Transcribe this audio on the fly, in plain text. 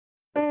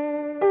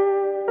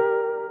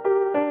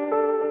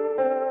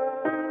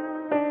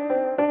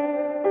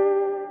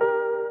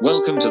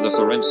Welcome to the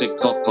Forensic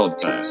Cop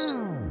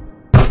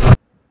Podcast.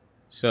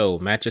 So,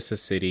 Manchester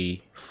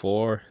City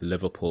 4,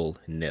 Liverpool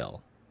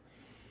 0.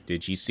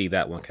 Did you see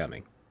that one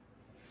coming?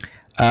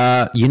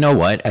 You know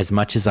what? As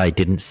much as I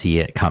didn't see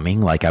it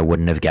coming, like I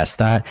wouldn't have guessed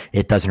that,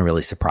 it doesn't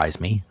really surprise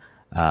me.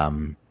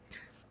 I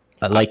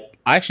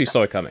actually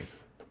saw it coming.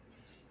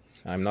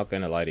 I'm not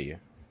going to lie to you.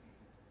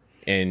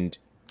 And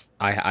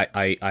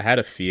I had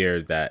a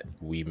fear that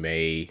we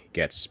may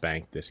get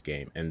spanked this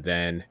game. And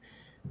then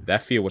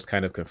that fear was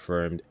kind of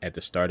confirmed at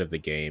the start of the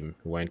game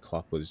when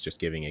Klopp was just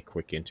giving a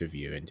quick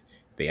interview and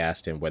they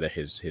asked him whether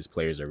his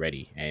players are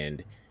ready.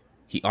 And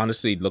he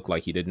honestly looked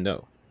like he didn't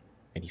know.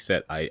 And he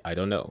said, I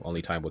don't know.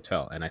 Only time will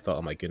tell. And I thought,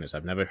 oh my goodness,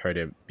 I've never heard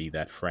him be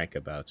that frank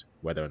about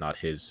whether or not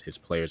his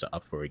players are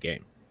up for a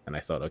game. And I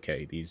thought,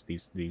 okay, these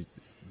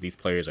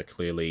players are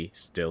clearly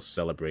still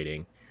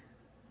celebrating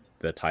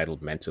the title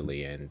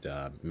mentally, and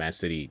Man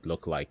City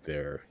look like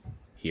they're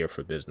here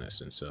for business,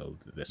 and so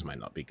this might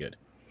not be good.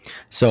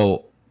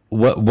 So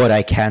what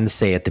I can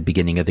say at the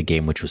beginning of the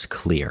game, which was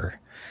clear,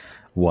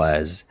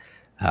 was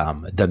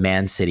the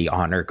Man City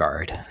honor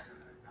guard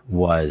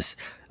was,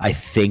 I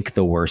think,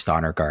 the worst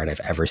honor guard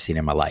I've ever seen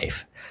in my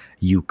life.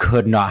 You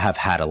could not have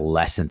had a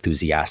less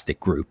enthusiastic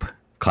group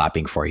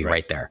clapping for you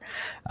right there.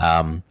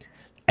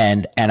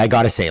 And I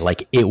got to say,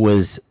 like, it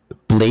was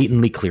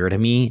blatantly clear to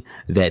me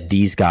that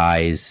these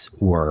guys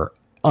were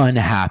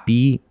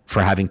unhappy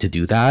for having to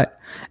do that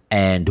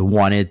and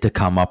wanted to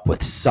come up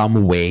with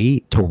some way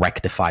to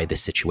rectify the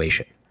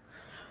situation.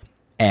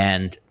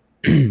 And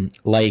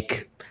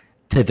like,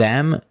 to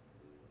them,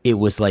 it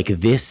was like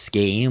this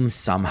game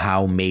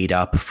somehow made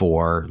up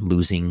for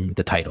losing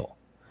the title.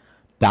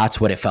 That's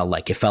what it felt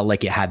like. It felt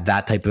like it had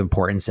that type of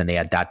importance and they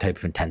had that type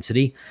of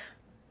intensity.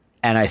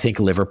 And I think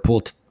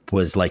Liverpool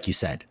was, like you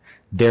said,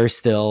 they're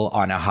still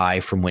on a high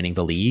from winning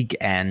the league.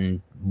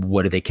 And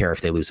what do they care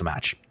if they lose a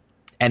match?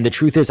 And the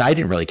truth is, I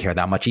didn't really care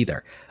that much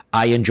either.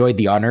 I enjoyed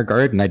the honor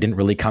guard and I didn't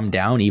really come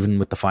down even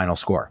with the final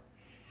score.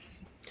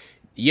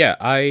 Yeah,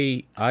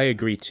 I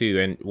agree too.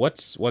 And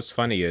what's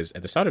funny is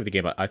at the start of the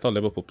game, I thought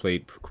Liverpool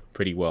played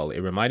pretty well.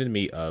 It reminded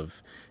me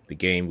of the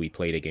game we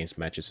played against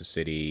Manchester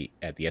City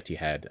at the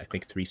Etihad, I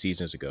think 3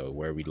 seasons ago,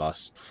 where we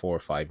lost 4 or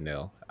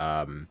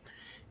 5-0.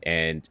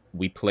 And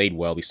we played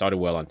well. We started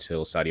well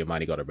until Sadio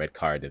Mane got a red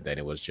card, and then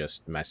it was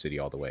just Man City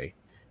all the way.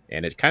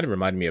 And it kind of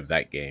reminded me of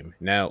that game.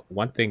 Now,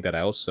 one thing that I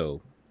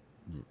also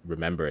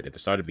remembered at the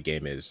start of the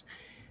game is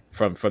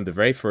from the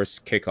very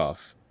first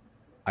kickoff,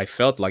 I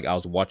felt like I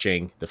was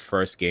watching the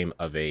first game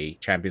of a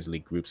Champions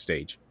League group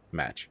stage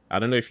match. I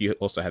don't know if you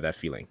also had that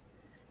feeling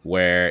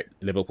where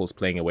Liverpool's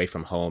playing away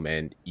from home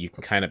and you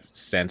can kind of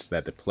sense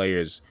that the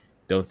players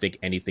don't think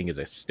anything is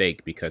at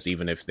stake because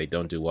even if they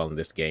don't do well in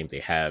this game, they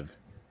have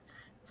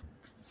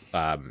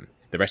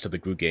the rest of the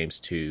group games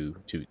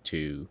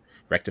to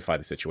rectify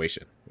the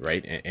situation,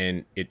 right?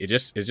 And it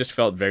just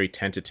felt very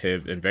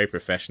tentative and very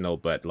professional,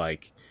 but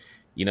like,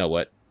 you know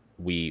what,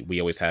 we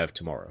always have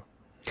tomorrow.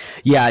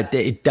 Yeah,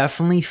 it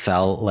definitely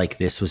felt like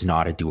this was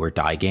not a do or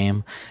die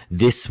game.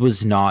 This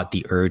was not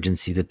the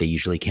urgency that they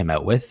usually came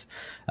out with.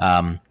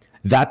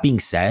 That being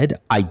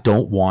said, I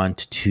don't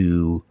want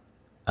to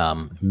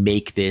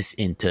make this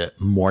into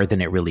more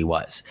than it really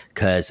was,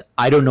 because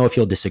I don't know if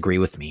you'll disagree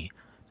with me,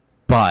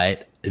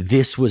 but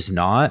this was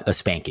not a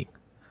spanking.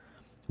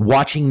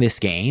 Watching this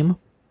game,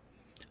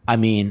 I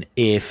mean,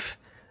 if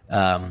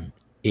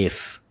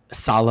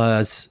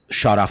Salah's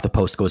shot off the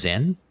post goes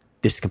in,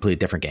 this is a completely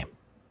different game.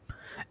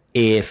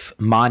 If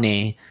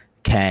Mane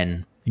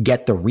can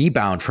get the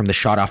rebound from the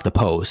shot off the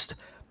post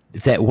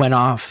that went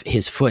off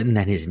his foot and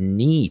then his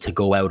knee to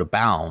go out of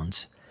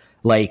bounds,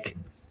 like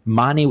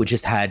Mane would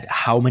just had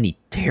how many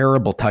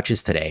terrible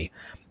touches today.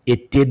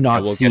 It did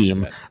not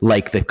seem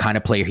like the kind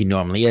of player he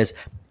normally is.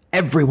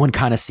 Everyone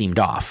kind of seemed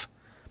off.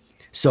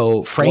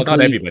 So frankly, well,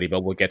 not everybody,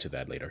 but we'll get to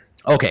that later.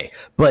 Okay.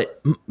 But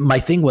my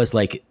thing was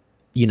like,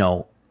 you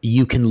know,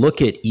 you can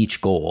look at each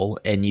goal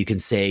and you can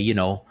say, you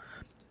know,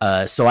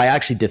 so I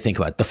actually did think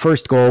about it. The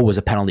first goal was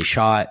a penalty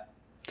shot.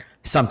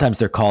 Sometimes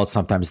they're called,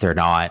 sometimes they're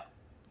not.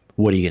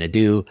 What are you going to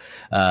do?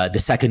 The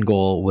second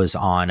goal was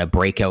on a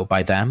breakout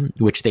by them,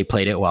 which they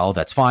played it well.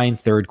 That's fine.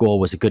 Third goal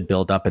was a good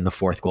build-up, and the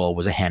fourth goal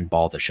was a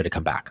handball that should have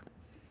come back.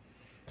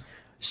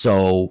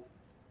 So,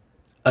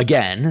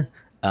 again,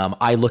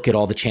 I look at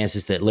all the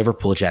chances that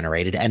Liverpool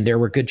generated, and there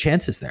were good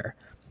chances there.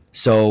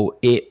 So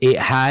it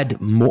had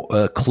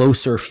a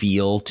closer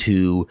feel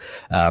to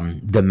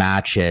the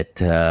match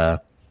at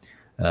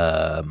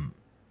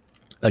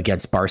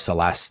against Barca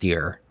last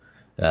year,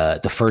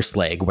 the first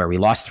leg where we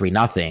lost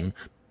 3-0,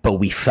 but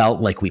we felt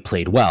like we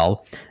played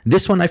well.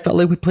 This one, I felt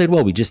like we played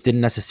well. We just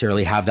didn't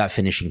necessarily have that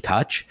finishing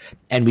touch,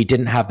 and we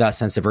didn't have that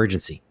sense of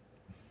urgency.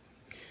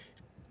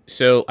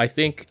 So I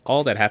think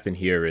all that happened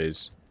here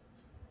is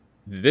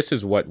this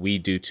is what we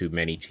do to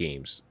many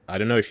teams. I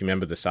don't know if you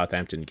remember the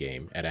Southampton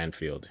game at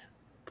Anfield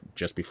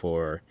just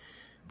before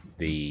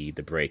the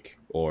break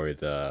or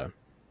the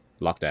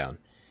lockdown,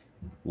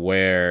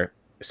 where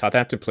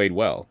Southampton played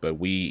well, but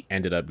we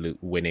ended up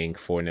winning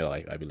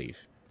 4-0, I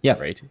believe. Yeah.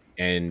 Right.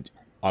 And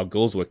our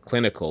goals were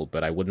clinical,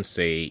 but I wouldn't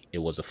say it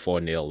was a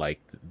 4-0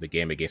 like the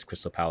game against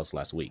Crystal Palace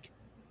last week.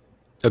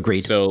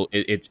 Agreed. So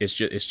it's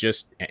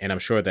just, and I'm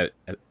sure that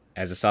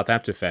as a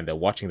Southampton fan, they're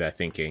watching that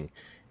thinking,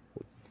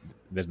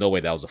 there's no way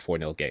that was a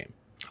 4-0 game.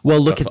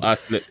 Well, look But at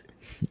for us,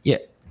 yeah.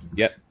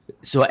 yep,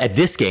 So at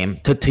this game,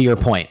 to your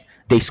point,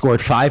 they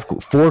scored 4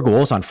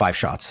 goals on 5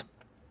 shots.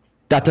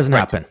 That doesn't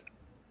happen.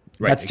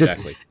 right, That's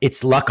exactly. just,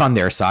 it's luck on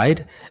their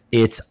side.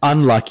 It's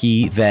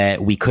unlucky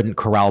that we couldn't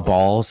corral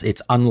balls.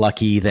 It's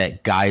unlucky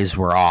that guys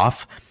were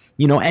off,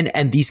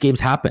 and these games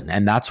happen.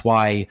 And that's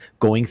why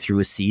going through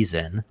a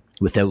season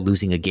without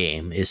losing a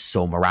game is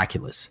so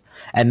miraculous.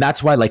 And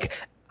that's why, like,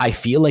 I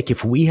feel like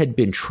if we had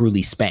been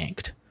truly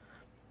spanked,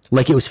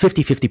 like it was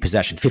 50-50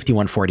 possession,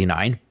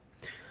 51-49,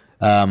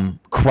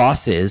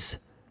 crosses,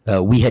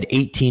 we had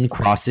 18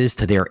 crosses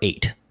to their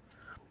 8.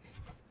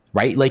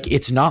 Right? Like,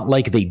 it's not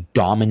like they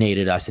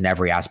dominated us in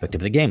every aspect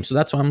of the game. So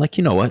that's why I'm like,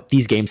 you know what?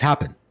 These games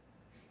happen.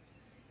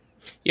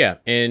 Yeah,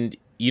 and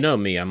you know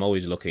me, I'm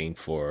always looking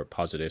for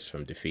positives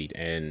from defeat.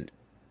 And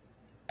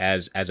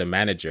as a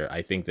manager,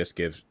 I think this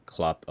gives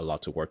Klopp a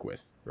lot to work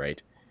with,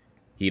 right?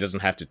 He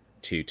doesn't have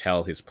to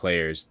tell his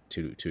players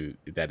to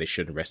that they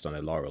shouldn't rest on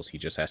their laurels. He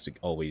just has to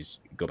always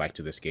go back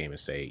to this game and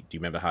say, do you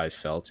remember how it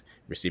felt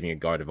receiving a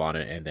guard of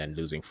honor and then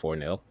losing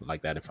 4-0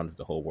 like that in front of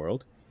the whole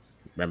world?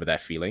 Remember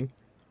that feeling,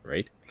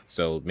 right?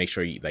 So make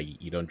sure you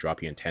don't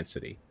drop your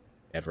intensity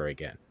ever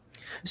again.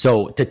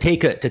 So to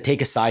take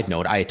a side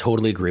note, I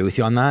totally agree with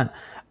you on that.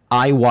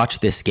 I watched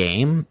this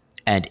game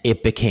and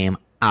it became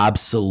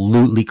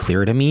absolutely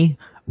clear to me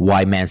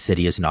why Man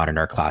City is not in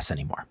our class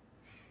anymore.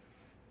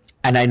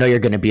 And I know you're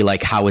going to be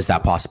like, how is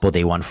that possible?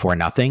 They won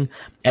 4-0.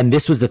 And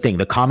this was the thing.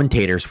 The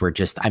commentators were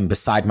just, I'm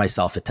beside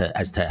myself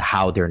as to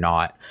how they're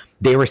not.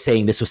 They were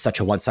saying this was such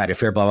a one-sided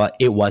affair, blah, blah.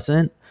 It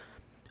wasn't.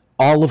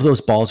 All of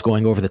those balls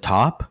going over the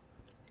top,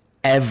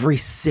 every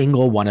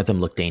single one of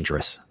them looked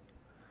dangerous.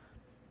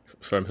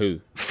 From who?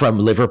 From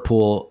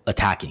Liverpool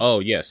attacking. Oh,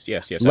 yes.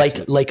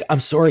 Like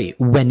I'm sorry,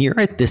 when you're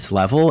at this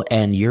level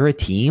and you're a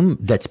team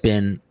that's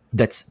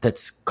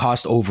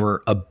cost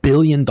over $1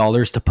 billion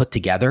to put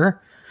together,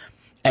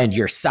 and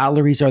your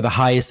salaries are the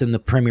highest in the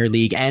Premier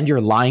League, and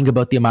you're lying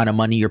about the amount of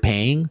money you're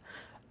paying,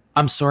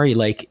 I'm sorry,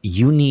 like,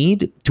 you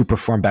need to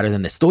perform better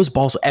than this. Those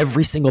balls,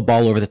 every single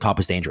ball over the top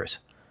is dangerous.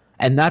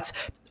 And that's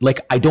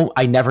like,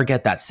 I never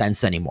get that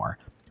sense anymore.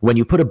 When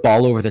you put a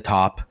ball over the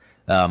top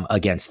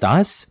against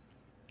us,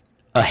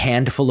 a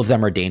handful of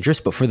them are dangerous,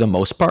 but for the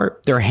most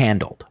part, they're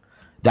handled.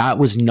 That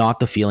was not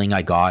the feeling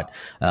I got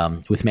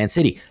with Man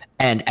City.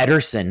 And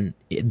Ederson,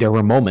 there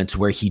were moments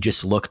where he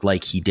just looked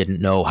like he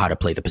didn't know how to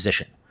play the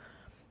position.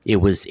 It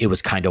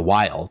was kind of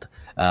wild.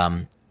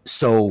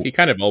 So he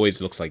kind of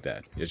always looks like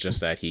that. It's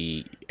just that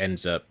he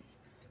ends up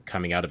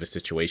coming out of a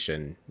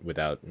situation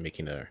without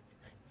making a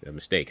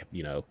mistake,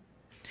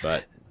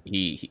 But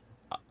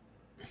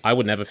I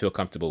would never feel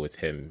comfortable with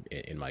him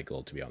in my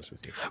goal, to be honest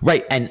with you.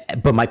 Right.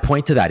 But my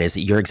point to that is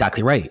that you're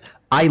exactly right.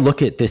 I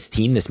look at this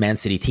team, this Man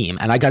City team,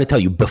 and I got to tell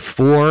you,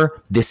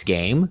 before this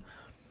game,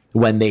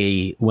 when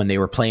they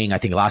were playing, I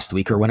think last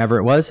week or whenever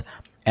it was,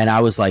 and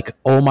I was like,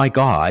 oh my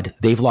God,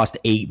 they've lost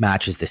 8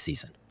 matches this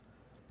season.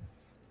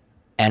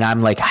 And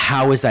I'm like,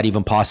 how is that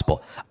even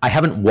possible? I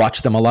haven't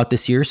watched them a lot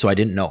this year, so I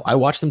didn't know. I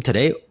watched them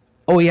today.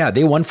 Oh yeah,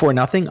 they won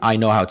 4-0. I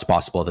know how it's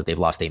possible that they've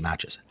lost 8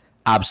 matches.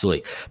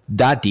 Absolutely.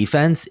 That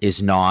defense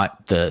is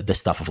not the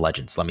stuff of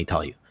legends, let me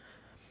tell you.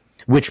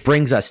 Which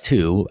brings us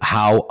to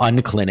how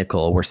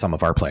unclinical were some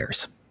of our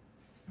players.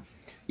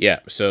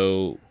 Yeah,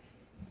 so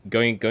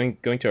going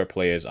to our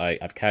players,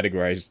 I've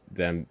categorized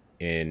them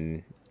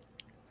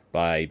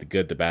by the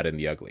good, the bad, and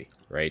the ugly,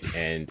 right?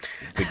 And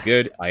the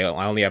good, I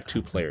only have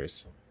 2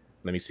 players.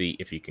 Let me see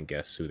if you can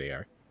guess who they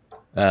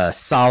are.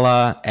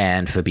 Salah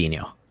and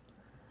Fabinho.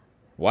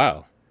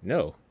 Wow.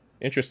 No.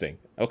 Interesting.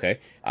 Okay.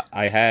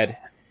 I had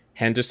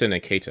Henderson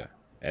and Keita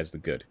as the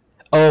good.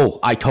 Oh,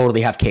 I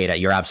totally have Keita.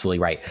 You're absolutely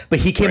right. But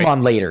he came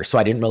on later, so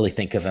I didn't really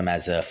think of him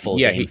as a full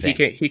game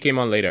thing. He came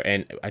on later,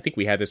 and I think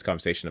we had this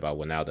conversation about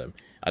Wijnaldum.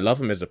 I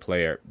love him as a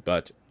player,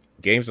 but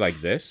games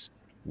like this,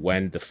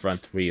 when the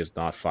front 3 is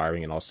not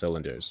firing in all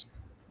cylinders,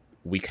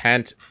 we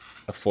can't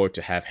afford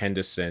to have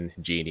Henderson,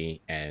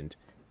 Gini, and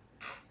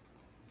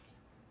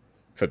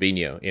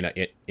Fabinho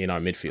in our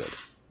midfield.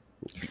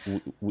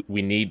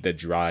 We need the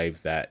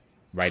drive that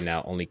right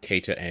now only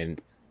Keita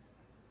and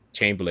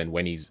Chamberlain,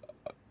 when he's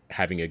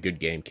having a good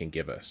game, can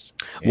give us.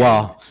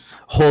 Well,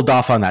 hold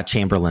off on that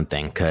Chamberlain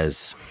thing,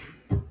 because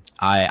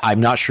I'm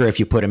not sure if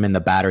you put him in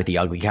the bad or the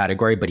ugly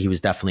category, but he was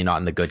definitely not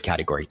in the good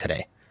category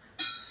today.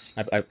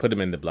 I put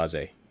him in the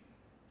blase.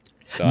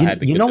 So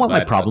you know what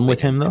my problem with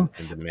him, though?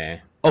 And the meh.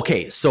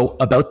 Okay, so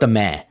about the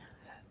meh.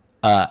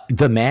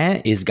 The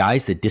meh is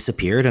guys that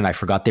disappeared and I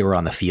forgot they were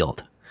on the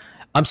field.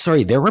 I'm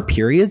sorry, there were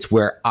periods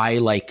where I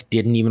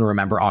didn't even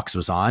remember Ox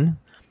was on.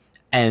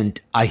 And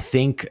I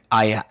think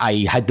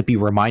I had to be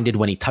reminded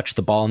when he touched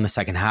the ball in the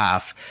second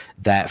half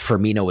that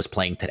Firmino was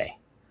playing today.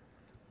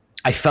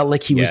 I felt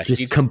like he was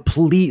just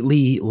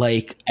completely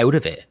out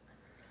of it.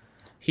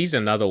 He's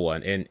another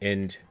one.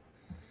 And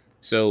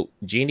So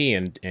Genie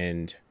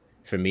and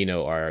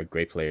Firmino are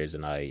great players,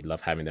 and I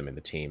love having them in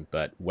the team.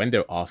 But when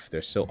they're off,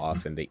 they're so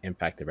off, and they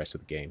impact the rest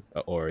of the game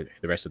or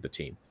the rest of the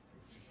team,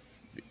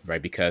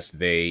 right? Because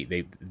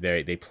they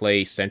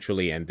play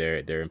centrally, and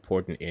they're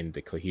important in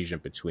the cohesion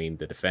between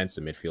the defense,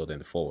 the midfield, and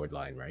the forward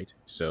line, right?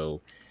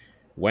 So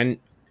when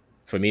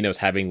Firmino's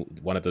having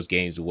one of those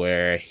games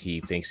where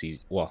he thinks he's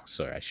well,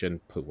 sorry, I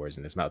shouldn't put words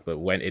in his mouth, but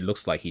when it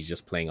looks like he's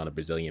just playing on a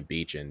Brazilian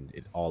beach and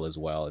all is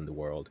well in the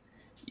world,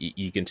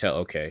 you can tell,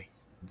 okay,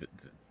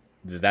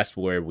 that's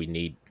where we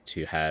need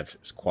to have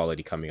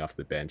quality coming off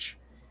the bench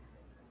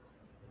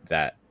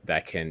that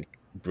can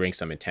bring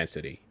some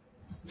intensity.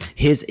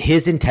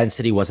 His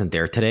intensity wasn't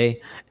there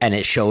today, and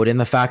it showed in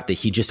the fact that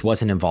he just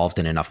wasn't involved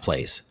in enough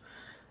plays.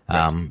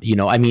 Right.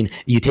 I mean,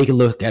 you take a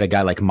look at a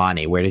guy like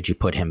Mane. Where did you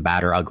put him,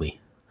 bad or ugly?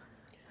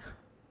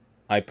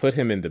 I put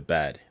him in the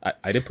bad.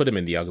 I didn't put him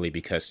in the ugly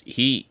because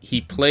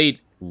he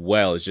played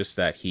well. It's just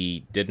that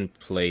he didn't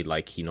play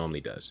like he normally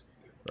does,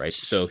 right?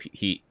 So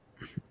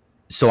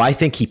I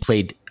think he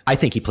played. I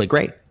think he played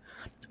great.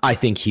 I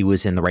think he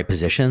was in the right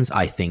positions.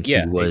 I think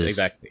he was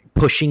exactly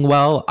pushing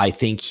well. I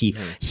think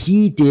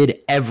he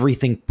did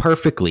everything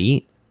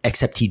perfectly,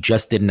 except he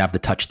just didn't have the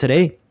touch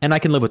today, and I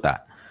can live with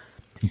that.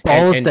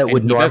 Balls that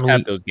would normally does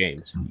have those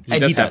games. He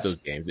and does he have does.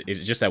 those games. It's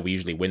just that we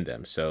usually win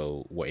them,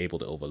 so we're able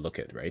to overlook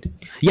it, right?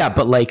 Yeah,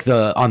 but like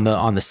on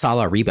the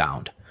Salah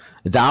rebound,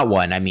 that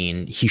one, I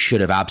mean, he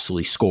should have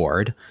absolutely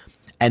scored.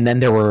 And then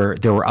there were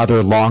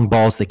other long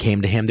balls that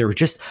came to him. There were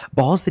just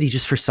balls that he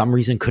just for some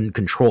reason couldn't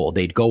control.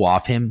 They'd go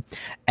off him,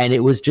 and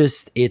it was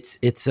just it's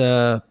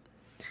one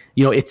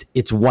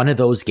of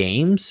those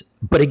games.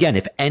 But again,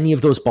 if any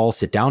of those balls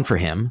sit down for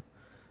him,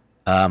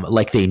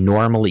 like they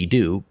normally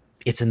do,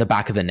 it's in the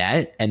back of the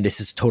net, and this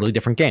is a totally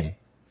different game.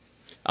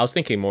 I was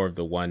thinking more of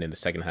the one in the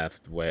second half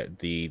where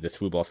the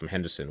through ball from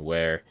Henderson,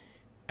 where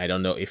I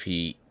don't know if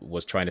he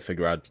was trying to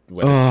figure out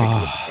whether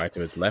to kick it right to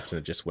his left, and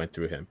it just went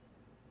through him.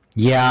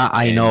 Yeah,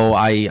 I know.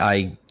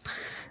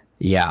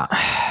 Yeah,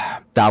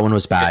 that one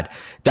was bad.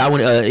 That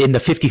one in the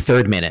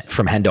 53rd minute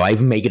from Hendo. I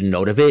even made a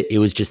note of it. It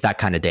was just that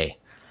kind of day.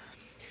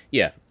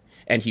 Yeah,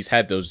 and he's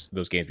had those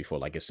games before,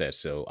 like I said.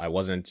 So I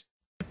wasn't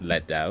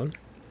let down.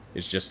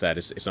 It's just that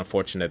it's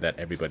unfortunate that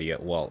everybody,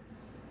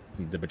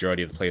 the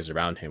majority of the players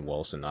around him were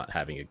also not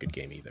having a good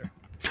game either.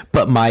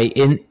 But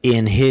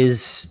in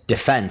his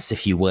defense,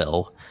 if you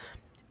will,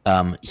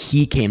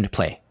 he came to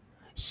play.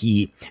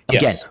 He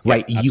again, Yes,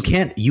 right? yeah,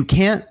 You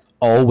can't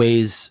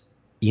always,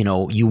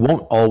 you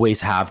won't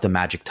always have the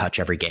magic touch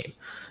every game.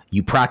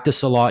 You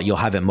practice a lot, you'll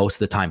have it most of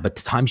the time, but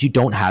the times you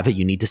don't have it,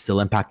 you need to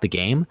still impact the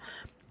game.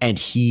 And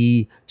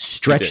he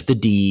stretched the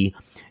D.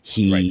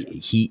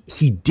 He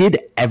did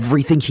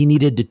everything he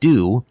needed to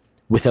do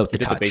without the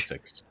touch. The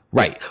basics.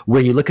 Right.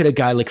 Where you look at a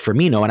guy like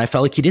Firmino, and I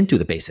felt like he didn't do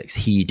the basics.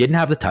 He didn't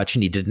have the touch,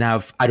 and he didn't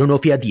have. I don't know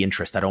if he had the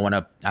interest. I don't want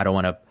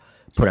to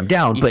put him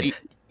down, but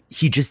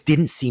he just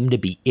didn't seem to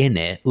be in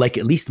it. Like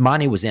at least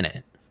Mane was in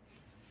it.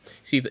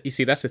 You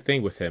see, that's the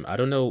thing with him. I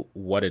don't know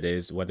what it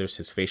is, whether it's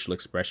his facial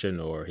expression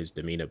or his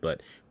demeanor,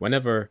 but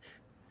whenever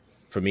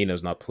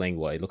Firmino's not playing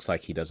well, it looks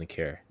like he doesn't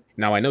care.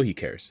 Now I know he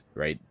cares,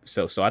 right?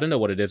 So I don't know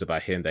what it is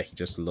about him that he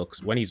just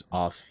looks when he's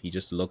off, he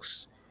just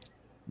looks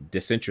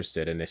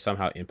disinterested, and it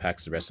somehow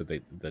impacts the rest of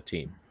the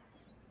team.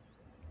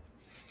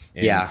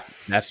 And yeah,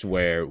 that's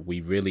where we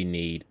really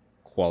need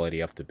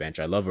quality off the bench.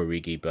 I love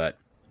Origi, but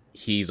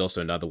he's also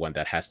another one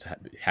that has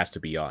to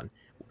be on.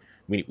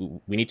 We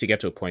need to get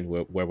to a point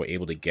where we're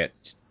able to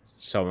get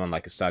someone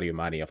like a Sadio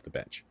Mane off the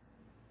bench.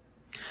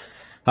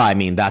 I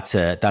mean, that's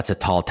a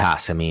tall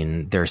task. I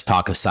mean, there's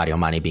talk of Sadio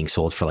Mane being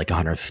sold for like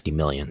 150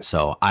 million.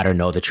 So I don't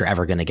know that you're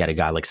ever going to get a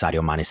guy like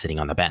Sadio Mane sitting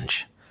on the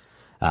bench.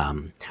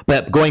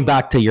 But going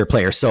back to your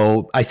player,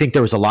 so I think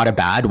there was a lot of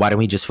bad. Why don't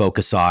we just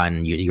focus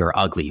on your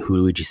ugly?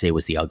 Who would you say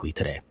was the ugly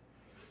today?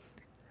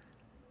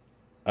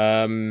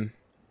 Well,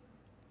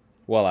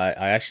 I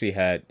actually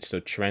had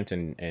Trent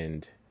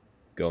and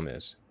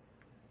Gomez.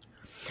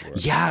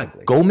 Yeah,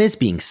 Gomez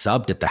being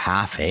subbed at the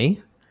half, eh?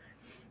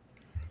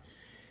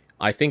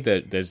 I think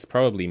that there's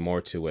probably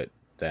more to it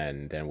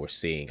than we're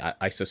seeing.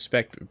 I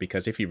suspect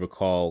because if you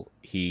recall,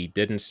 he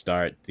didn't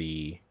start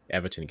the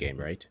Everton game,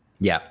 right?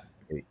 Yeah.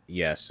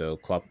 Yeah, so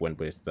Klopp went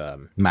with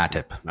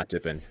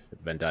Matip and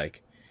Van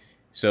Dijk.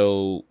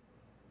 So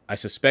I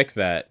suspect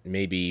that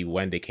maybe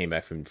when they came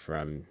back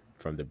from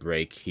the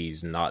break,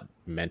 he's not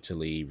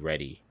mentally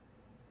ready,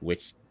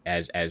 which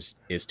as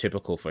is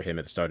typical for him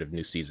at the start of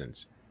new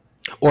seasons.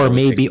 Or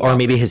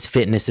maybe his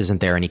fitness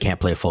isn't there and he can't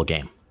play a full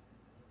game.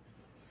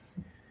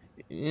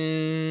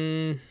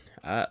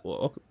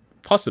 Well,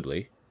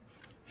 possibly.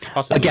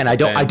 Again, I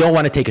don't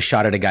want to take a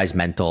shot at a guy's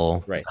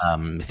mental right.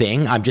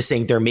 Thing. I'm just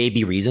saying there may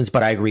be reasons,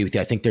 but I agree with you.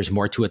 I think there's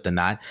more to it than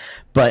that.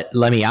 But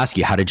let me ask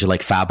you, how did you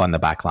like Fab on the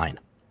back line?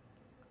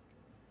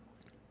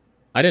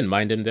 I didn't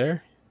mind him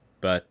there,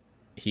 but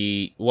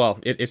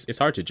it's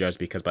hard to judge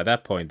because by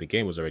that point the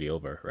game was already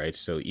over, right?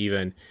 So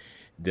even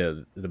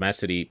the Man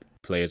City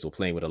players were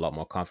playing with a lot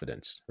more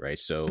confidence, right?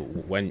 So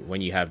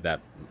when you have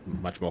that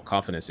much more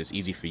confidence, it's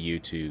easy for you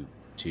to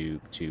to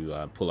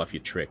pull off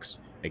your tricks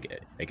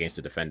against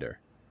the defender.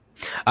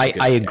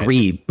 I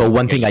agree, but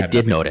one thing I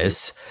did nothing to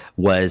notice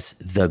was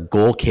the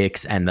goal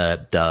kicks and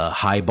the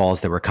high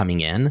balls that were coming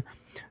in.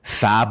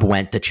 Fab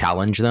went to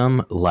challenge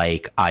them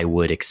like I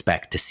would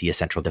expect to see a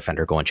central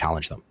defender go and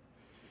challenge them,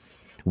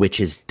 which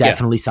is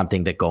definitely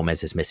something that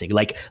Gomez is missing.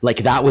 Like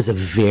that was a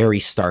very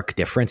stark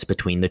difference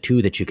between the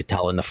two that you could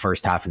tell in the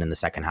first half and in the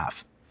second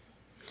half.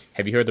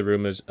 Have you heard the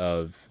rumors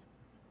of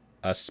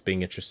us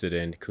being interested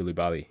in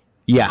Koulibaly?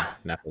 Yeah.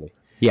 Napoli.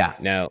 Yeah.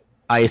 Now,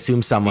 I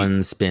assume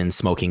someone's been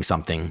smoking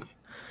something.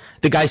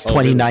 The guy's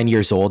 29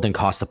 years old and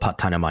costs a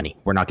ton of money.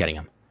 We're not getting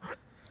him.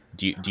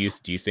 Do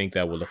you think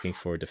that we're looking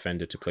for a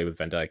defender to play with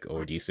Van Dijk,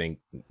 or do you think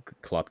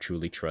Klopp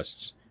truly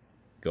trusts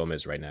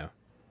Gomez right now?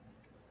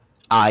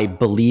 I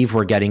believe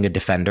we're getting a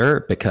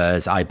defender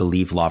because I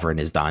believe Lovren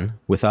is done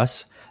with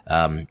us.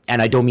 And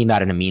I don't mean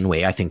that in a mean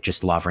way. I think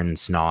just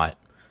Lovren's not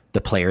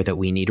the player that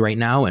we need right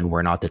now, and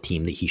we're not the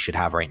team that he should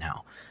have right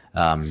now.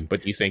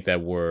 But do you think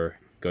that we're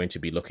going to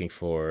be looking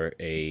for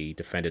a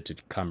defender to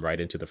come right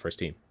into the first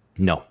team?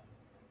 No.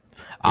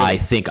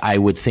 Really? I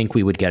would think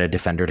we would get a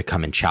defender to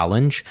come and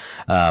challenge.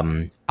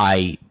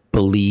 I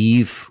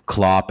believe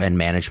Klopp and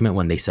management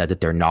when they said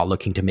that they're not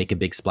looking to make a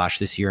big splash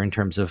this year in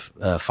terms of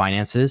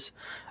finances.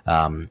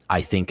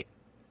 I think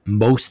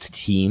most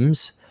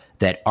teams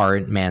that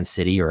aren't Man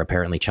City or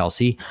apparently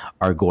Chelsea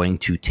are going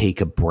to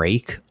take a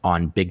break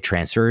on big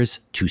transfers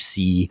to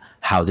see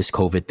how this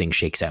COVID thing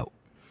shakes out.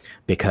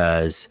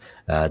 Because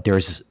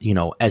there's,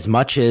 as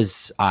much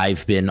as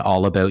I've been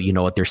all about,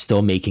 they're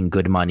still making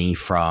good money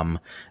from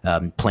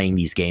playing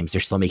these games.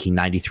 They're still making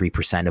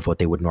 93% of what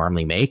they would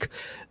normally make.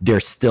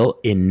 There's still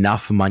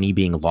enough money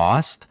being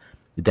lost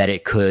that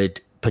it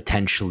could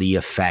potentially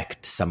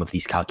affect some of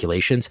these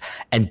calculations.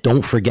 And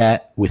don't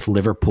forget, with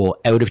Liverpool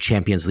out of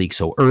Champions League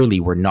so early,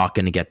 we're not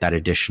going to get that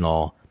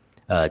additional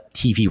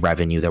TV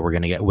revenue that we're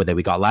going to get that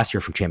we got last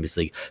year from Champions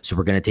League. So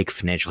we're going to take a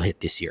financial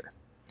hit this year.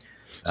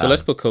 So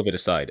let's put COVID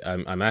aside.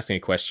 I'm asking a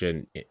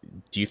question.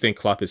 Do you think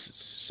Klopp is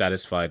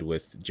satisfied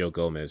with Joe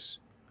Gomez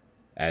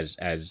as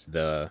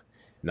the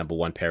number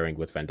one pairing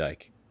with Van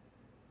Dijk?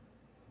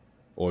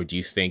 Or do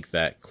you think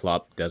that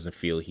Klopp doesn't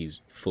feel he's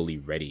fully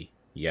ready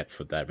yet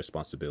for that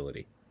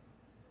responsibility?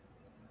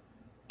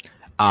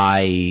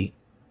 I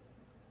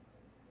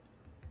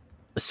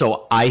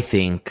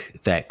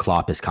think that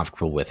Klopp is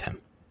comfortable with him.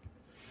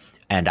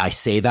 And I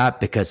say that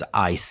because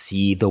I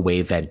see the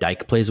way Van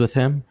Dijk plays with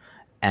him.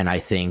 And I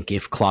think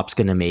if Klopp's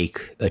going to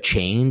make a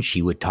change,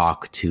 he would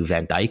talk to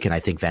Van Dijk. And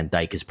I think Van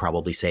Dijk is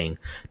probably saying,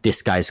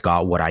 this guy's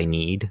got what I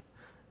need.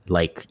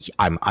 Like,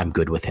 I'm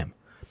good with him.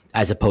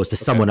 As opposed to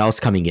someone else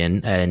coming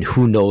in and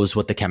who knows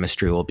what the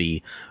chemistry will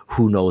be,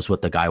 who knows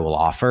what the guy will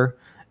offer.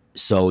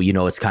 So,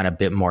 it's kind of a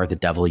bit more the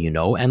devil,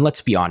 And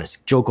let's be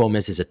honest, Joe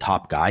Gomez is a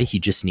top guy. He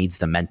just needs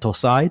the mental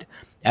side.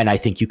 And I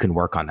think you can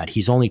work on that.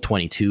 He's only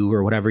 22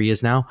 or whatever he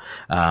is now.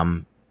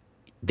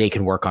 They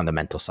can work on the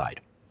mental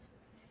side.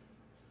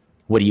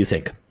 What do you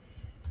think?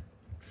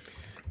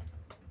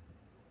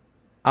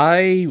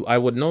 I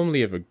would normally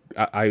have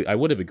I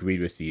would have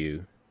agreed with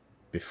you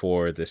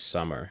before this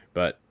summer,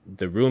 but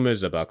the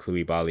rumors about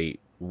Koulibaly,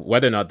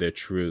 whether or not they're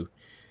true,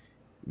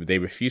 they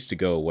refuse to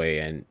go away.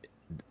 And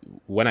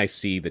when I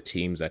see the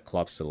teams that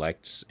Klopp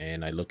selects,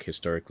 and I look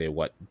historically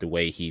at the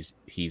way he's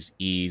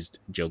eased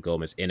Joe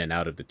Gomez in and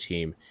out of the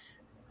team,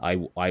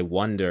 I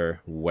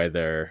wonder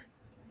whether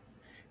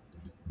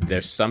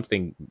there's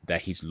something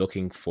that he's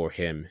looking for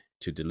him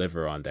to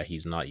deliver on that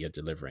he's not yet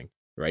delivering,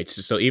 right?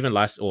 So even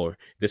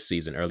this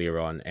season earlier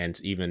on, and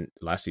even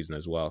last season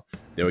as well,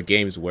 there were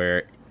games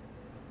where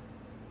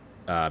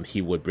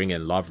he would bring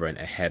in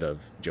Lovren ahead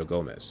of Joe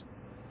Gomez,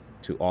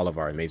 to all of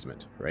our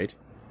amazement, right?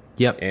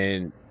 Yep.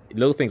 And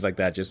little things like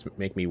that just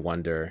make me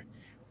wonder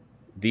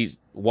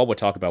what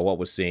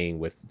we're seeing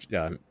with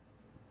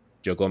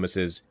Joe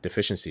Gomez's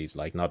deficiencies,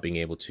 like not being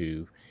able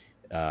to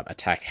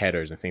attack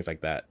headers and things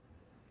like that.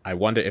 I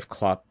wonder if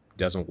Klopp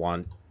doesn't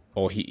want,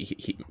 or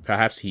he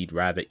perhaps he'd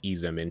rather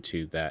ease them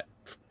into that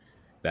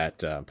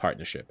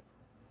partnership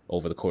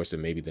over the course of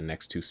maybe the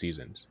next 2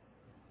 seasons.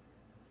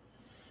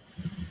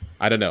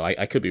 I don't know.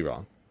 I could be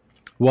wrong.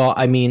 Well,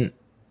 I mean,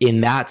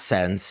 in that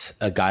sense,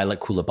 a guy like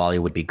Koulibaly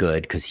would be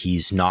good because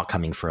he's not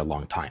coming for a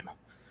long time.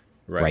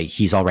 Right?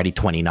 He's already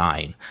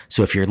 29.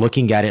 So if you're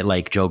looking at it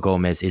like Joe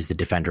Gomez is the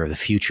defender of the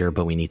future,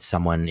 but we need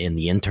someone in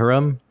the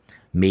interim,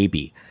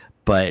 maybe.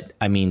 But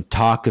I mean,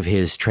 talk of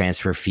his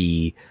transfer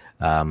fee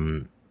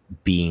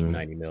being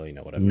 90 million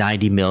or whatever.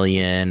 90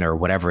 million or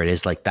whatever it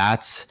is, like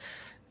that's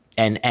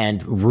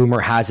and rumor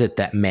has it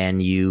that Man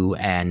U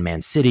and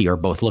Man City are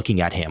both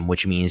looking at him,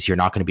 which means you're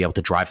not going to be able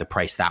to drive the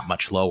price that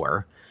much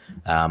lower.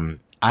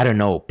 I don't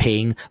know,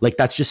 paying like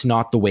that's just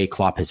not the way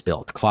Klopp has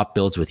built. Klopp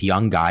builds with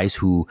young guys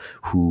who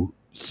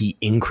he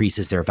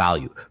increases their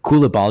value.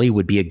 Koulibaly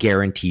would be a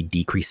guaranteed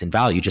decrease in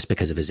value just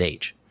because of his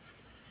age.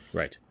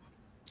 Right.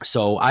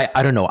 So I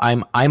don't know.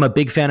 I'm a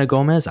big fan of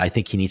Gomez. I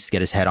think he needs to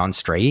get his head on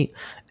straight,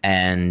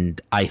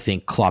 and I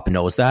think Klopp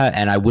knows that.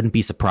 And I wouldn't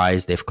be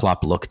surprised if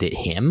Klopp looked at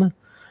him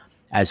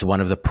as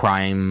one of the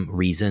prime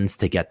reasons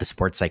to get the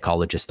sports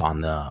psychologist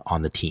on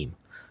the team.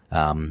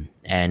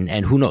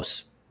 And who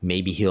knows?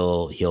 Maybe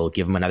he'll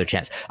give him another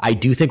chance. I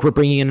do think we're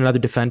bringing in another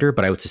defender,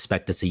 but I would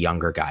suspect it's a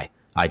younger guy.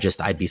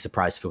 I'd be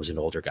surprised if it was an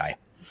older guy.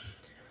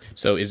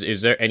 So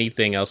is there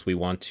anything else we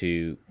want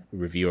to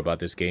review about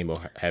this game,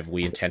 or have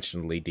we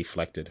intentionally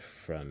deflected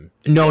from?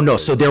 No.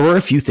 So there were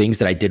a few things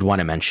that I did want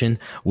to mention,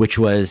 which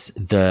was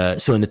in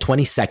the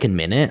 22nd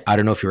minute, I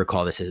don't know if you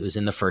recall this, it was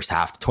in the first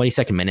half, the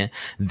 22nd minute,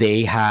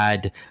 they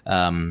had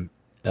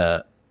a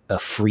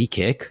free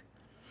kick.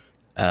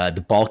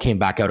 The ball came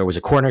back out. It was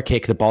a corner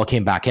kick. The ball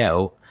came back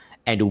out,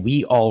 and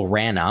we all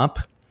ran up,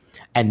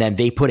 and then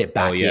they put it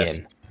back in.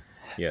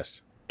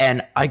 Yes.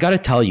 And I got to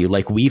tell you,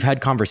 like, we've had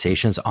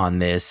conversations on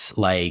this,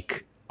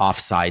 like,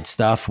 offside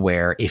stuff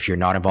where if you're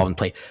not involved in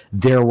play,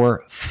 there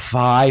were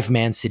 5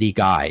 Man City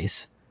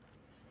guys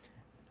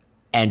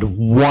and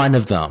one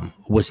of them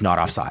was not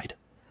offside.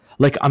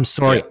 Like, I'm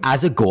sorry,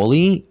 as a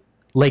goalie,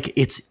 like,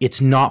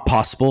 it's not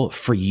possible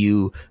for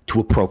you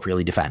to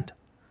appropriately defend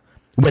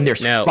when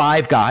there's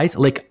 5 guys.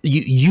 Like,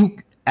 you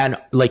and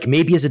like,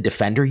 maybe as a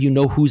defender, you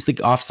know who's the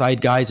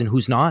offside guys and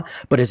who's not,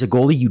 but as a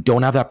goalie, you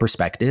don't have that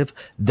perspective.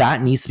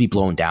 That needs to be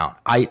blown down.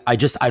 I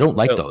don't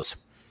like those.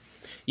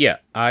 Yeah,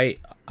 I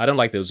don't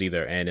like those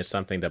either, and it's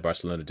something that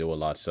Barcelona do a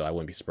lot, so I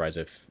wouldn't be surprised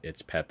if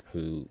it's Pep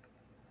who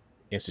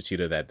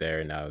instituted that there,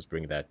 and now is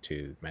bringing that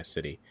to Man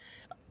City.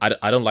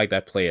 I don't like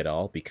that play at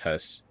all,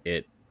 because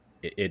it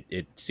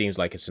seems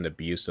like it's an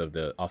abuse of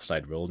the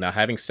offside rule. Now,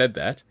 having said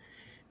that,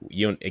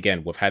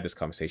 again, we've had this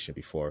conversation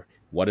before.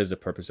 What is the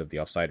purpose of the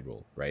offside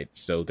rule, right?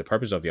 So the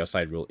purpose of the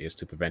offside rule is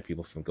to prevent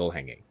people from goal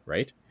hanging,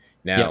 right?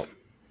 Now,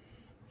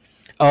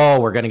 oh,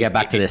 we're gonna get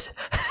back to this.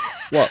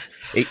 Well,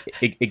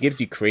 it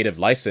gives you creative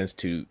license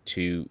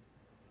to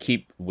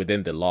keep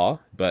within the law,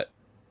 but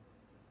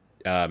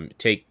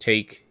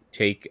take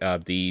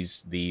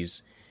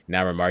these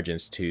narrow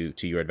margins to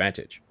your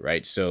advantage,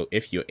 right? So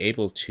if you're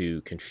able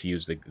to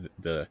confuse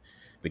the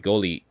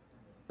goalie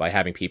by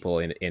having people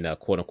in a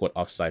quote unquote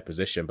offside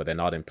position, but they're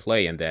not in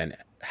play, and then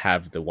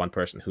have the one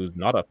person who's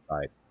not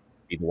offside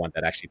be the one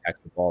that actually attacks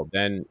the ball,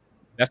 then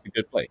that's a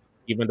good play.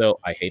 Even though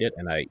I hate it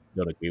and I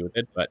don't agree with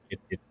it, but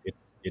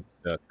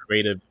it's a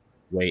creative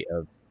way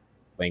of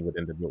playing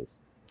within the rules.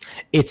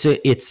 It's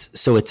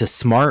a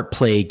smart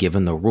play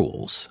given the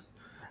rules,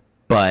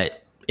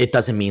 but it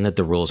doesn't mean that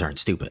the rules aren't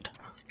stupid.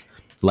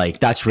 Like,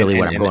 that's really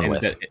what I'm going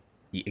with.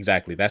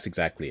 Exactly. That's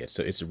exactly it.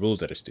 So it's the rules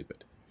that are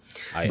stupid.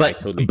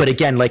 But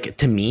again, like,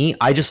 to me,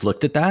 I just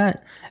looked at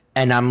that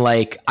and I'm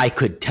like, I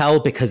could tell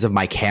because of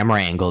my camera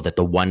angle that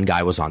the one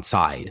guy was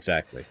onside.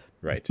 Exactly.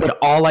 Right. But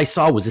all I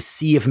saw was a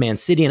sea of Man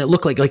City, and it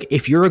looked like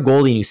if you're a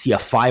goalie and you see a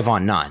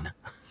 5-on-none,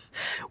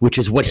 which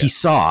is what he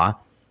saw,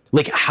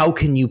 like, how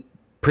can you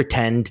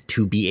pretend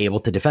to be able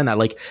to defend that?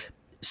 Like,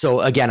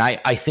 so again,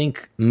 I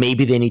think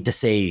maybe they need to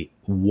say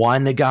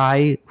one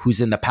guy who's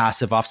in the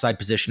passive offside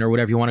position or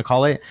whatever you want to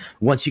call it.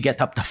 Once you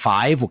get up to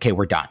 5, okay,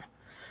 we're done.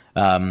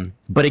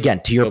 But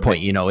again, to your point,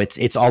 you know,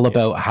 it's all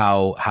about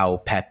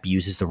how Pep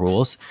uses the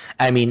rules.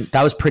 I mean,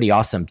 that was pretty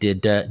awesome.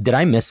 Did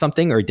I miss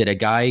something, or did a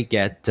guy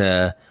get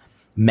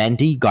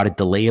Mendy got a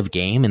delay of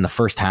game in the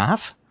first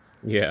half?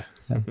 Yeah.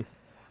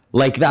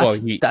 Like,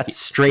 that's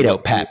straight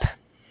out Pep.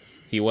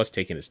 He was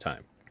taking his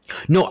time.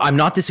 No, I'm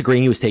not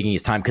disagreeing he was taking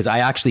his time, because I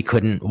actually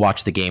couldn't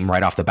watch the game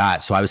right off the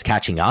bat. So I was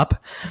catching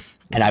up,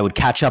 and I would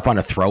catch up on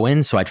a throw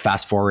in. So I'd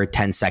fast forward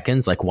 10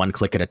 seconds, like one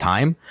click at a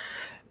time.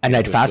 And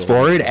I'd fast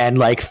forward, and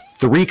like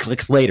 3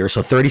 clicks later,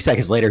 so 30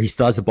 seconds later, he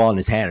still has the ball in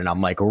his hand. And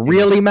I'm like,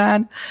 really,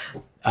 man?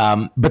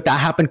 But that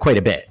happened quite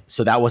a bit.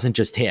 So that wasn't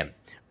just him.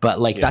 But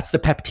like, that's the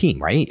Pep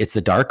team, right? It's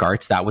the dark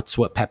arts. That's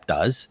what Pep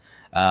does.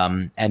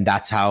 And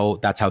that's how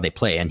they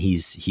play. And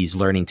he's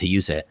learning to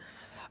use it.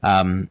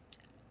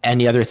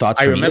 Any other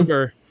thoughts? I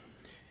remember.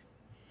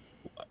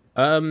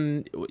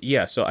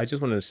 Yeah. So I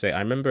just wanted to say, I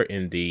remember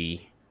in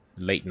the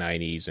late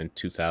 90s and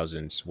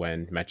 2000s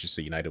when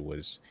Manchester United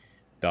was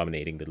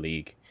dominating the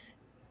league,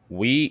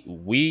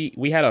 we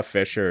had our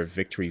fair share of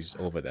victories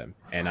over them.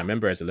 And I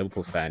remember, as a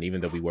Liverpool fan,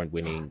 even though we weren't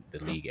winning the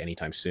league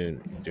anytime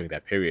soon during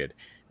that period,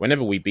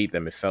 whenever we beat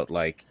them, it felt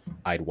like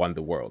I'd won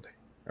the world,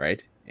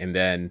 right? And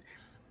then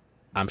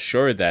I'm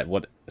sure that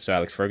what Sir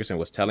Alex Ferguson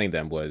was telling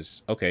them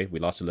was, okay, we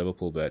lost to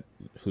Liverpool, but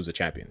who's the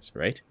champions,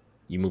 right?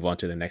 You move on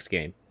to the next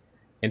game.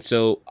 And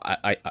so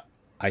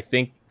I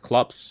think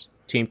Klopp's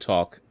team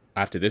talk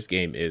after this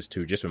game is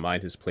to just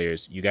remind his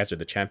players, you guys are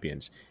the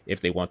champions.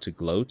 If they want to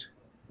gloat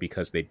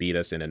because they beat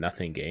us in a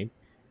nothing game,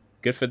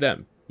 good for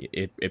them.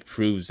 It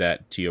proves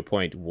that, to your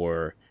point,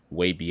 we're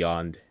way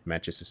beyond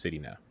Manchester City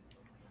now.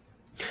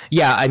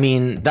 Yeah, I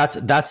mean,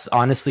 that's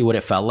honestly what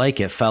it felt like.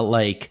 It felt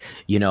like,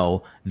 you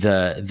know,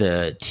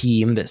 the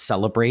team that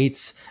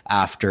celebrates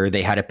after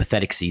they had a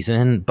pathetic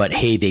season, but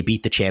hey, they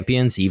beat the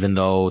champions, even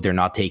though they're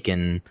not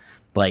taken,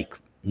 like,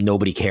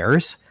 nobody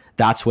cares.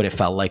 That's what it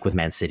felt like with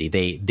Man City.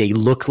 They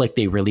looked like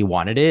they really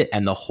wanted it,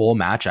 and the whole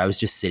match I was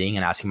just sitting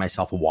and asking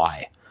myself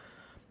why.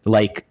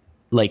 Like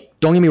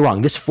don't get me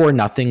wrong, this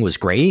 4-0 was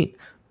great,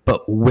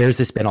 but where's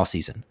this been all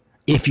season?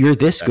 If you're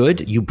this Exactly.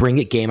 good, you bring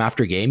it game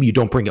after game. You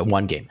don't bring it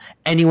one game.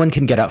 Anyone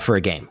can get up for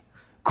a game.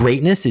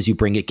 Greatness is you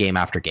bring it game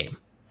after game.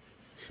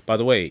 By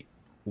the way,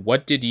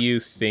 what did you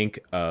think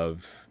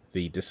of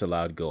the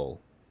disallowed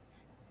goal?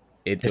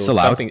 It was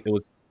Disallowed. something. It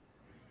was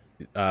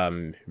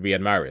Riyad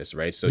Mahrez,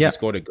 right? So Yeah. he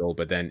scored a goal,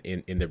 but then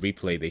in the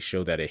replay they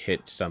show that it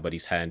hit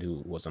somebody's hand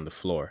who was on the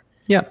floor.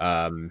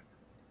 Yeah.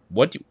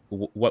 What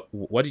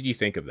did you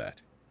think of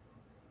that?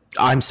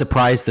 I'm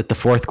surprised that the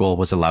fourth goal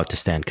was allowed to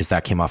stand because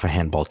that came off a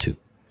handball too.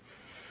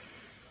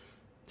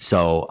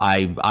 So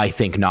I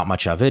think not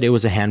much of it. It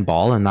was a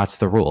handball, and that's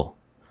the rule.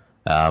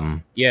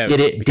 Yeah,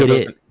 Did because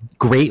it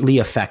greatly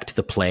affect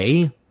the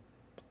play?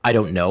 I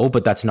don't know,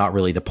 but that's not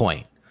really the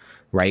point,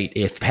 right?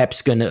 If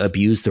Pep's going to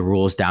abuse the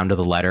rules down to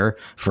the letter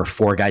for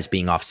 4 guys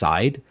being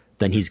offside,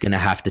 then he's going to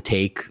have to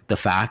take the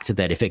fact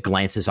that if it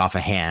glances off a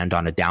hand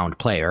on a downed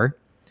player.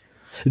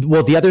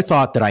 Well, the other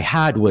thought that I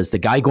had was the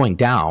guy going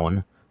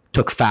down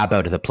took Fab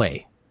out of the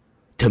play.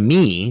 To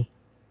me,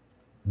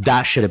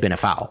 that should have been a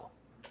foul.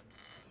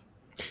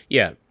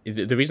 Yeah,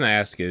 the reason I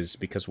ask is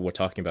because we're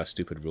talking about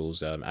stupid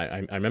rules.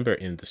 I remember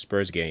in the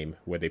Spurs game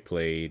where they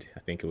played, I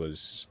think it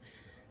was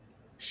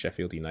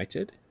Sheffield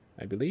United,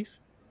 I believe.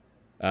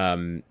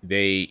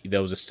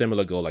 There was a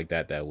similar goal like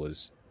that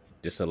was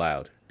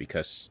disallowed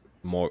because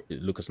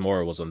Lucas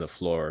Moura was on the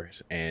floor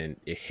and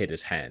it hit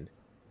his hand,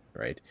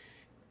 right?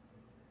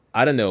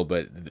 I don't know,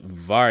 but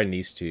VAR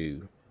needs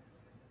to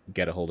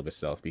get a hold of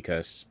itself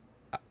because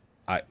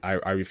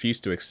I refuse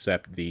to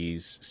accept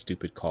these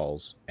stupid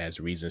calls as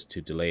reasons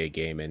to delay a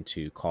game and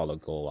to call a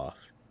goal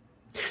off.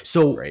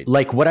 So, Right.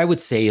 like, what I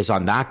would say is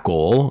on that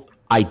goal,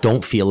 I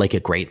don't feel like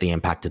it greatly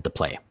impacted the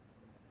play.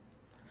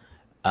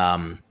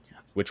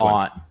 Which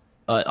one?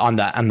 On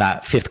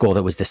that fifth goal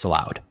that was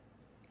disallowed.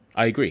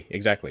 I agree,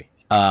 exactly.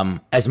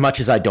 As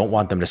much as I don't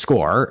want them to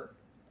score,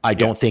 I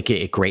don't think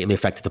it greatly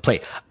affected the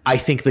play. I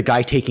think the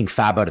guy taking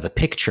Fab out of the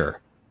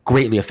picture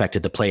greatly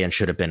affected the play and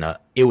should have been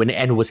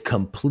and was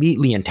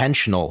completely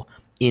intentional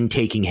in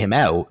taking him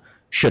out,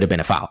 should have been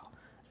a foul.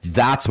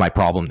 That's my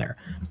problem there.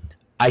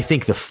 I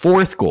think the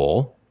fourth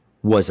goal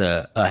was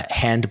a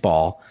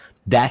handball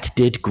that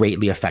did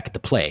greatly affect the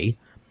play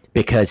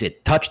because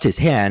it touched his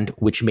hand,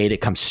 which made it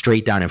come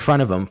straight down in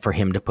front of him for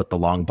him to put the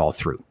long ball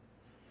through.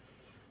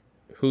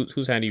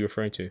 Whose hand are you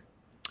referring to?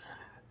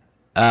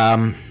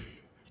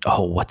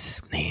 Oh,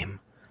 what's his name?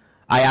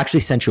 I actually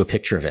sent you a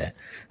picture of it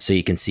so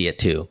you can see it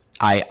too.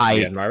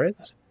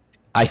 Mahrez?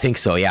 I think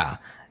so, yeah.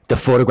 The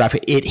photograph,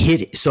 it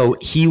hit. So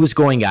he was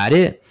going at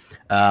it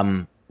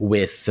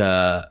with,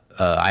 I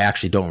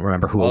actually don't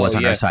remember who it was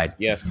on our side.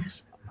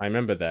 Yes, I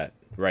remember that.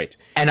 Right.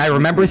 And I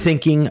remember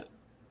thinking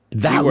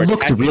that looked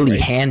attacking, really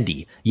right?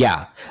 handy.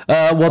 Yeah.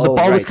 Well, the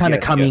ball was kind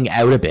of coming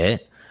out a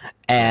bit,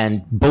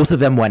 and both of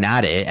them went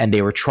at it, and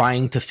they were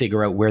trying to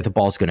figure out where the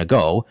ball's going to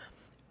go.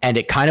 And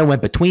it kind of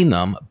went between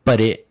them,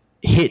 but it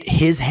hit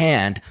his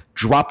hand,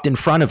 dropped in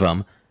front of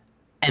him,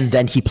 and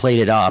then he played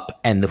it up,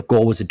 and the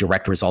goal was a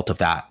direct result of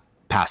that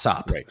pass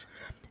up. Right.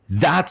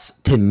 That's,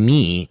 to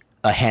me,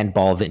 a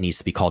handball that needs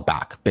to be called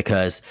back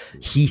because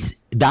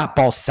that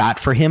ball sat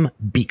for him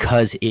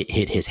because it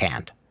hit his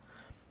hand.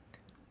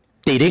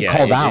 They didn't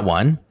call that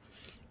one,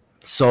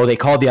 so they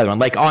called the other one.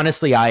 Like,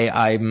 honestly,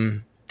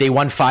 they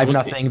won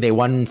 5-0, they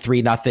won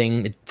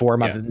 3-0,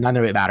 4-0. None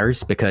of it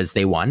matters because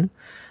they won.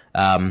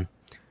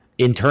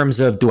 In terms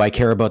of do I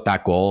care about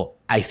that goal,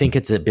 I think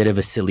it's a bit of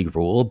a silly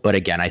rule. But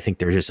again, I think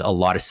there's just a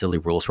lot of silly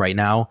rules right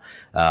now.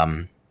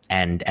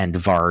 And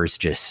VAR's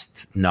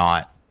just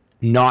not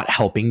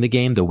helping the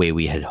game the way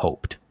we had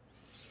hoped.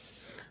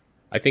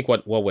 I think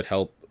what would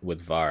help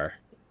with VAR,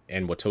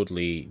 and we're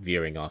totally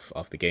veering off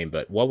the game,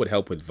 but what would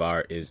help with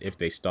VAR is if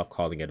they stop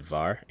calling it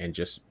VAR and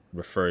just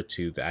refer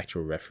to the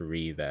actual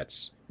referee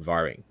that's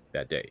VARing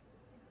that day,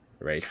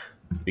 right?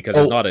 Because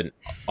it's not an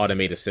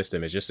automated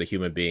system. It's just a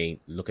human being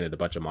looking at a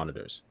bunch of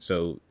monitors.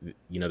 So,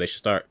 they should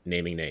start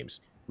naming names.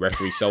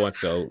 Referee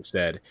so-and-so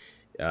said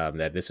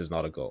that this is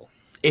not a goal.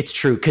 It's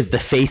true, because the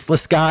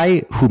faceless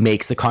guy who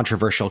makes the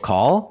controversial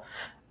call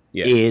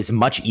is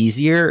much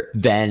easier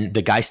than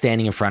the guy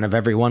standing in front of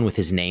everyone with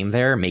his name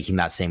there making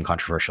that same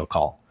controversial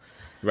call.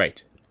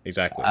 Right,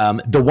 exactly.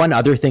 The one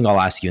other thing I'll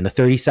ask you, in the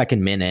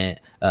 32nd minute,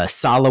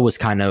 Salah was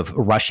kind of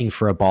rushing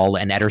for a ball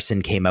and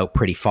Ederson came out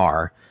pretty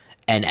far.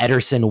 And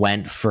Ederson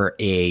went for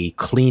a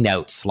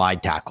clean-out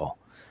slide tackle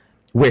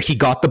where he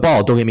got the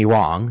ball, don't get me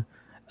wrong.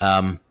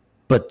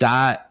 But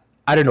that,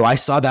 I don't know, I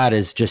saw that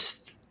as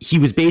just, he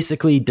was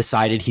basically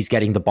decided he's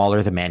getting the ball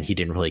or the man. He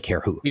didn't really care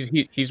who.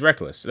 He's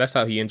reckless. That's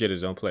how he injured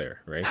his own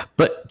player, right?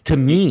 But to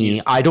me,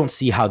 I don't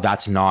see how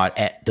that's not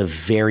at the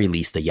very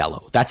least a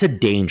yellow. That's a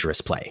dangerous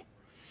play.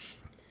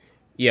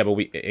 Yeah, but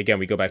we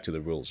go back to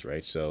the rules,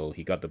 right? So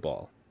he got the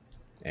ball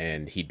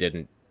and he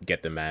didn't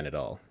get the man at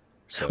all.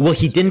 So, well,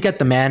 he didn't get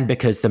the man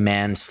because the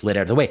man slid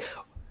out of the way.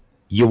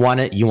 You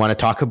want to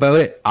talk about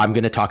it? I'm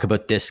going to talk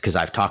about this because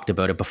I've talked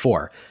about it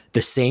before.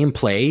 The same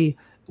play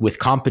with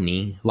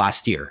Kompany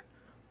last year,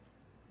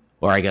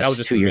 or I guess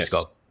 2 years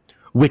ago,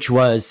 which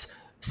was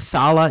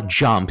Salah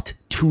jumped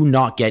to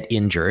not get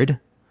injured.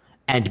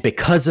 And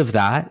because of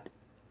that,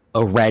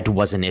 a red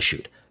wasn't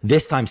issued.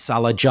 This time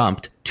Salah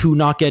jumped to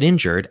not get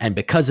injured, and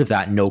because of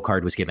that, no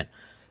card was given.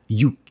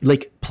 You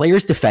like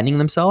players defending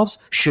themselves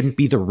shouldn't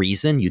be the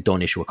reason you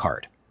don't issue a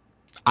card.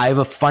 I have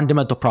a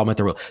fundamental problem with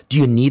the rule. Do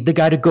you need the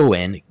guy to go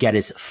in, get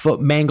his foot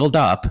mangled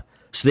up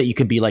so that you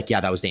can be like, yeah,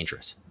 that was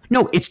dangerous?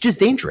 No, it's just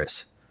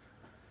dangerous.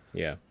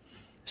 Yeah.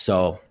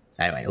 So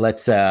anyway,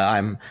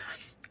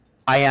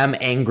 I am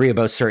angry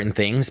about certain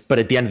things, but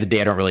at the end of the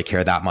day, I don't really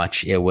care that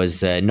much. It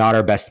was not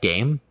our best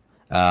game.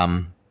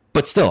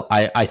 But still,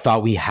 I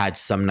thought we had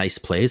some nice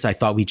plays. I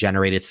thought we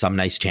generated some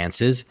nice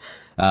chances.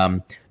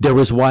 There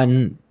was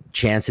one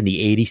chance in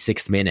the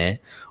 86th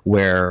minute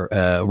where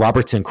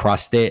Robertson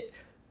crossed it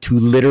to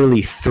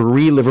literally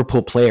 3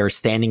 Liverpool players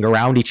standing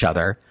around each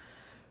other.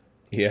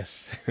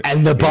 Yes.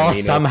 And the ball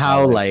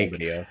somehow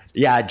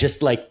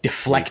just like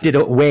deflected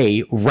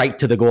away right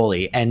to the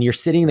goalie. And you're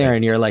sitting there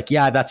and you're like,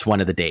 yeah, that's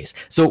one of the days.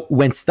 So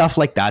when stuff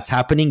like that's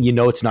happening, you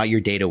know it's not your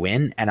day to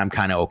win. And I'm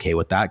kind of okay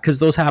with that because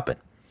those happen.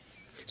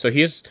 So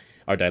here's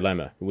our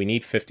dilemma. We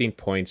need 15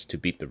 points to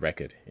beat the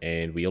record,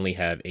 and we only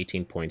have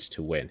 18 points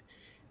to win.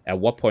 At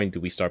what point do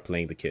we start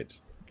playing the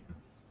kids?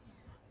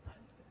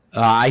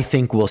 I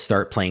think we'll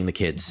start playing the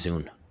kids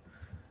soon.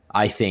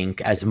 I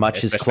think as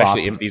much as Klopp...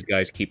 Especially if these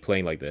guys keep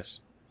playing like this.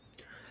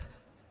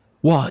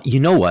 Well, you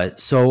know what?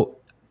 So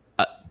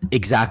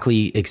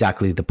exactly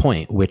the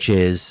point, which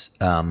is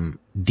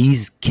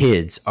these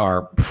kids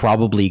are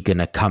probably going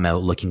to come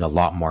out looking a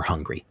lot more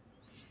hungry.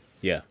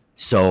 Yeah.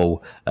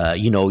 So,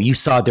 you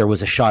saw there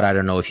was a shot. I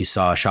don't know if you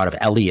saw a shot of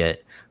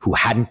Elliott who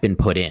hadn't been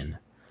put in.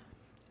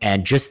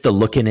 And just the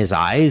look in his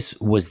eyes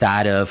was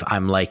that of,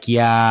 I'm like,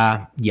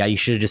 yeah, you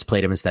should have just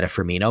played him instead of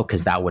Firmino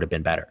because that would have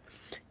been better.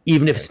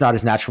 Even if it's not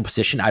his natural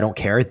position, I don't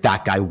care.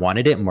 That guy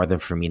wanted it more than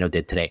Firmino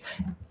did today.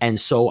 And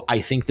so I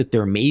think that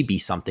there may be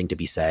something to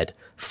be said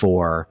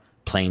for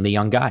playing the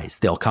young guys.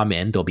 They'll come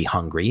in, they'll be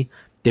hungry.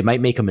 They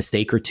might make a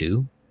mistake or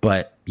two,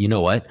 but you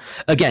know what?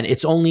 Again,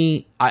 it's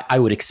only, I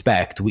would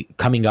expect,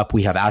 coming up,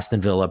 we have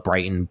Aston Villa,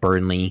 Brighton,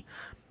 Burnley,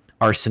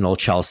 Arsenal,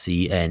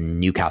 Chelsea, and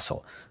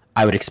Newcastle.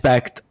 I would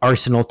expect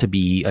Arsenal to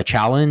be a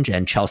challenge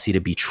and Chelsea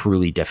to be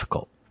truly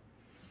difficult.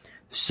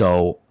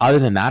 So other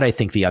than that, I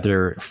think the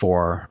other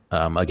 4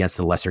 against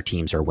the lesser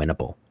teams are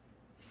winnable,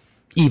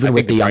 even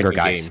with the younger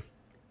guys.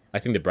 I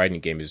think the Brighton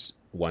game is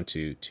one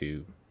to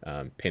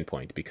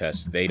pinpoint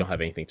because they don't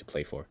have anything to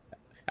play for.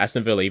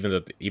 Aston Villa,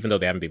 even though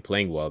they haven't been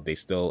playing well, they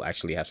still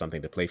actually have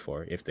something to play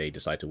for if they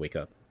decide to wake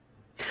up.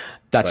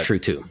 That's true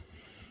too.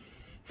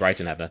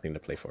 Brighton have nothing to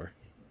play for.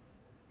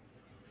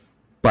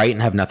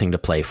 Brighton have nothing to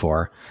play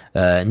for.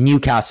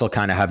 Newcastle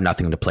kind of have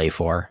nothing to play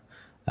for.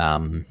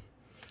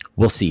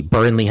 We'll see.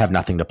 Burnley have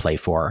nothing to play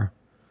for.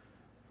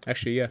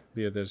 Actually, yeah.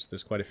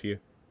 There's quite a few.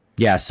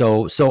 Yeah,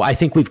 so I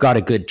think we've got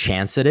a good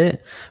chance at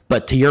it.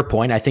 But to your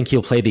point, I think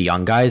he'll play the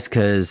young guys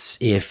because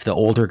if the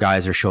older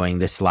guys are showing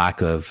this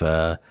lack of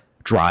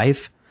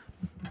drive,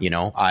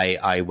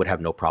 I would have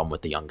no problem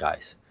with the young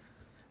guys.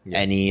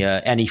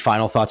 Yeah. Any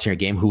final thoughts on your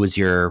game? Who was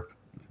your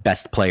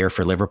best player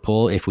for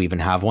Liverpool, if we even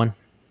have one?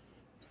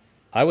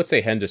 I would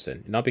say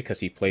Henderson, not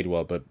because he played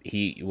well, but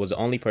he was the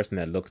only person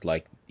that looked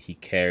like he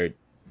cared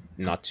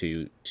not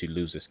to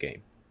lose this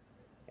game.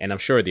 And I'm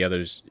sure the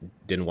others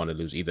didn't want to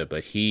lose either,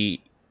 but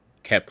he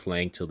kept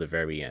playing till the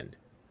very end.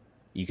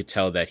 You could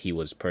tell that he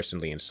was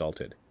personally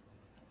insulted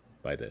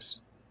by this.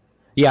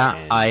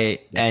 Yeah,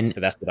 and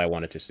that's what I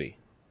wanted to see.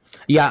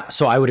 Yeah,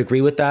 so I would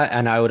agree with that.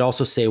 And I would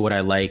also say what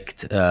I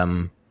liked,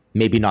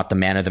 maybe not the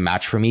man of the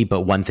match for me,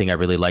 but one thing I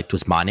really liked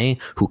was Mane,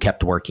 who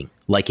kept working.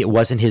 Like it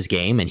wasn't his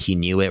game and he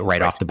knew it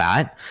right off the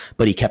bat,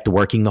 but he kept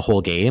working the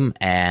whole game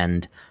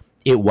and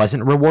it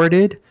wasn't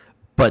rewarded.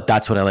 But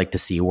that's what I like to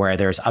see, where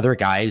there's other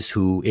guys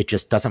who it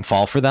just doesn't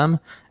fall for them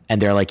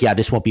and they're like, yeah,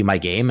 this won't be my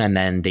game. And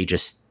then they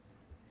just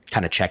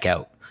kind of check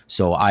out.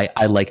 So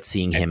I liked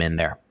seeing him in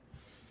there.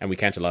 And we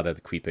can't allow that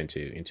to creep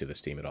into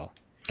this team at all.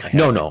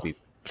 No.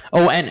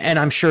 Oh, and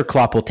I'm sure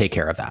Klopp will take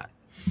care of that.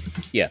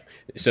 Yeah.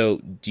 So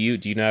do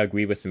you now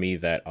agree with me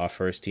that our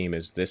first team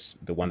is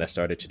the one that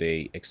started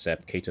today,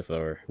 except Keita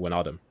for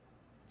Wijnaldum?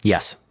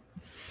 Yes.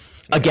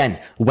 Again,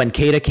 when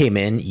Keita came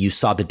in, you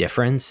saw the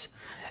difference.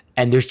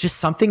 And there's just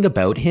something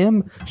about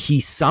him. He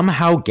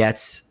somehow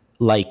gets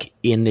like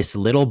in this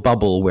little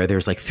bubble where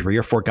there's like 3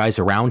 or 4 guys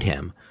around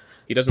him.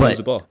 He doesn't lose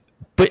the ball.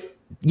 But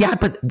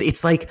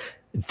it's like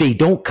they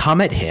don't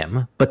come at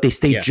him, but they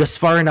stay just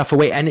far enough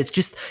away. And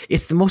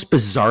it's the most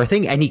bizarre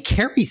thing. And he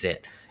carries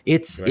it.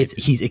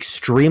 He's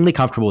extremely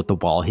comfortable with the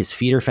ball. His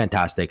feet are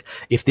fantastic.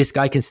 If this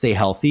guy can stay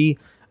healthy,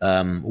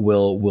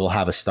 we'll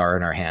have a star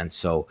in our hands.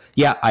 So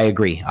yeah, I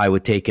agree. I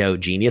would take out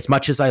Genie. As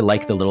much as I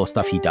like the little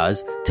stuff he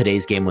does,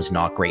 today's game was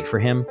not great for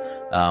him.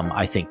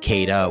 I think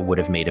Keita would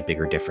have made a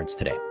bigger difference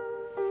today.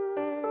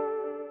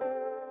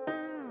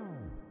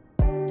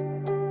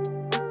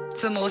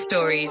 For more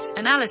stories,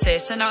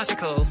 analysis and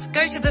articles,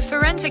 go to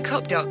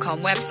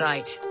theforensiccop.com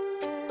website.